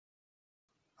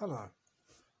Hello,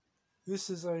 this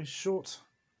is a short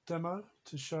demo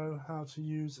to show how to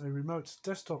use a remote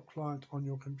desktop client on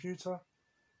your computer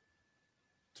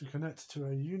to connect to a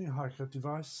Unihiker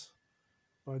device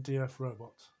by DF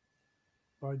Robot.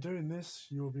 By doing this,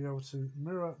 you will be able to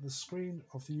mirror the screen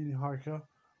of the Unihiker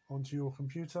onto your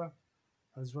computer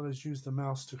as well as use the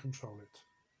mouse to control it.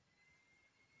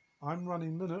 I'm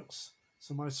running Linux,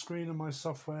 so my screen and my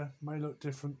software may look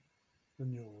different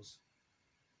than yours.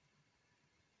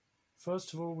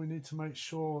 First of all, we need to make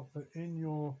sure that in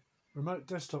your remote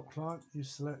desktop client you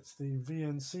select the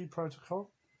VNC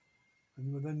protocol, and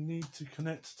you will then need to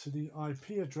connect to the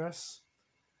IP address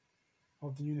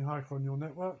of the Unihiker on your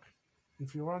network.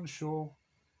 If you're unsure,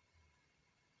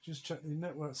 just check the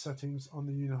network settings on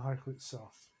the Unihiker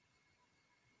itself.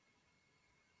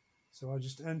 So I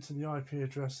just enter the IP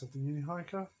address of the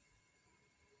Unihiker,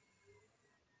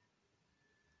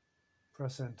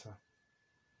 press enter.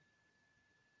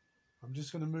 I'm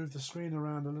just going to move the screen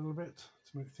around a little bit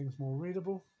to make things more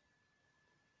readable.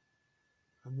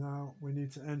 And now we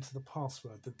need to enter the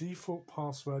password. The default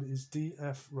password is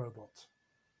dfrobot.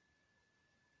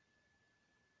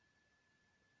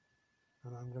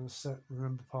 And I'm going to set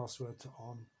remember password to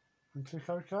on and click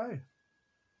OK.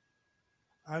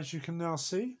 As you can now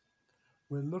see,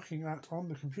 we're looking at on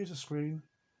the computer screen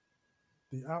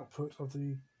the output of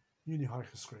the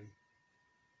Unihiker screen.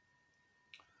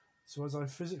 So as I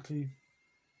physically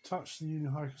touch the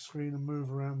Unihiker screen and move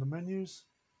around the menus,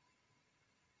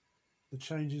 the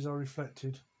changes are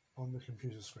reflected on the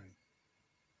computer screen.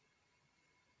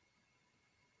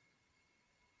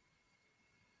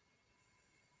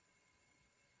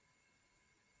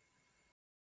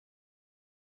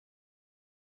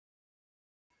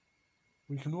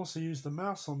 We can also use the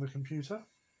mouse on the computer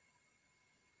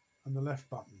and the left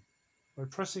button. By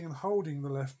pressing and holding the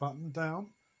left button down,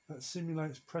 that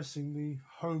simulates pressing the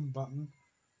home button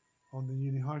on the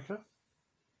Unihiker.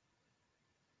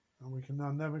 And we can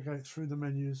now navigate through the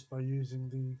menus by using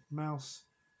the mouse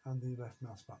and the left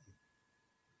mouse button.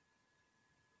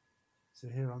 So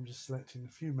here I'm just selecting a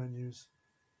few menus.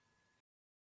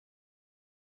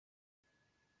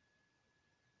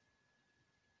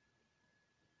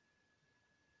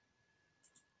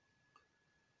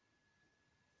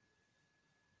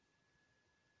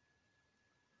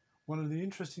 One of the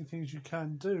interesting things you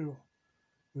can do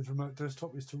with remote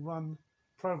desktop is to run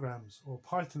programs or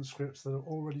Python scripts that are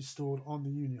already stored on the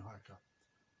Unihiker.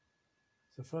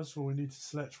 So first of all, we need to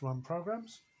select run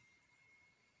programs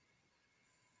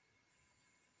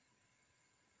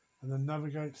and then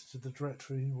navigate to the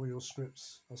directory where your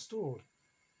scripts are stored.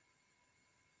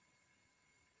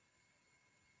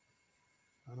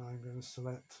 And I'm going to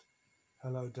select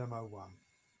Hello Demo 1.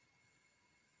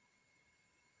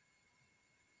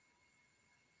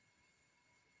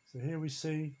 So here we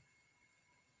see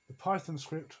the Python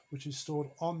script which is stored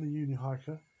on the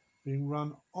Unihiker being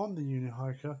run on the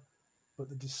Unihiker, but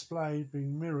the display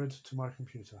being mirrored to my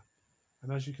computer.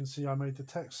 And as you can see, I made the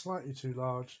text slightly too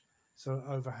large so it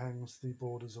overhangs the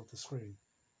borders of the screen.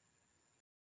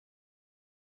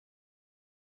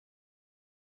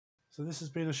 So this has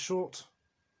been a short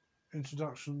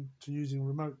introduction to using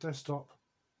remote desktop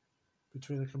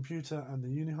between a computer and the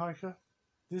Unihiker.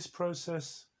 This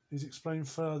process is explained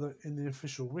further in the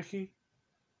official wiki.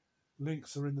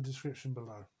 Links are in the description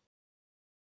below.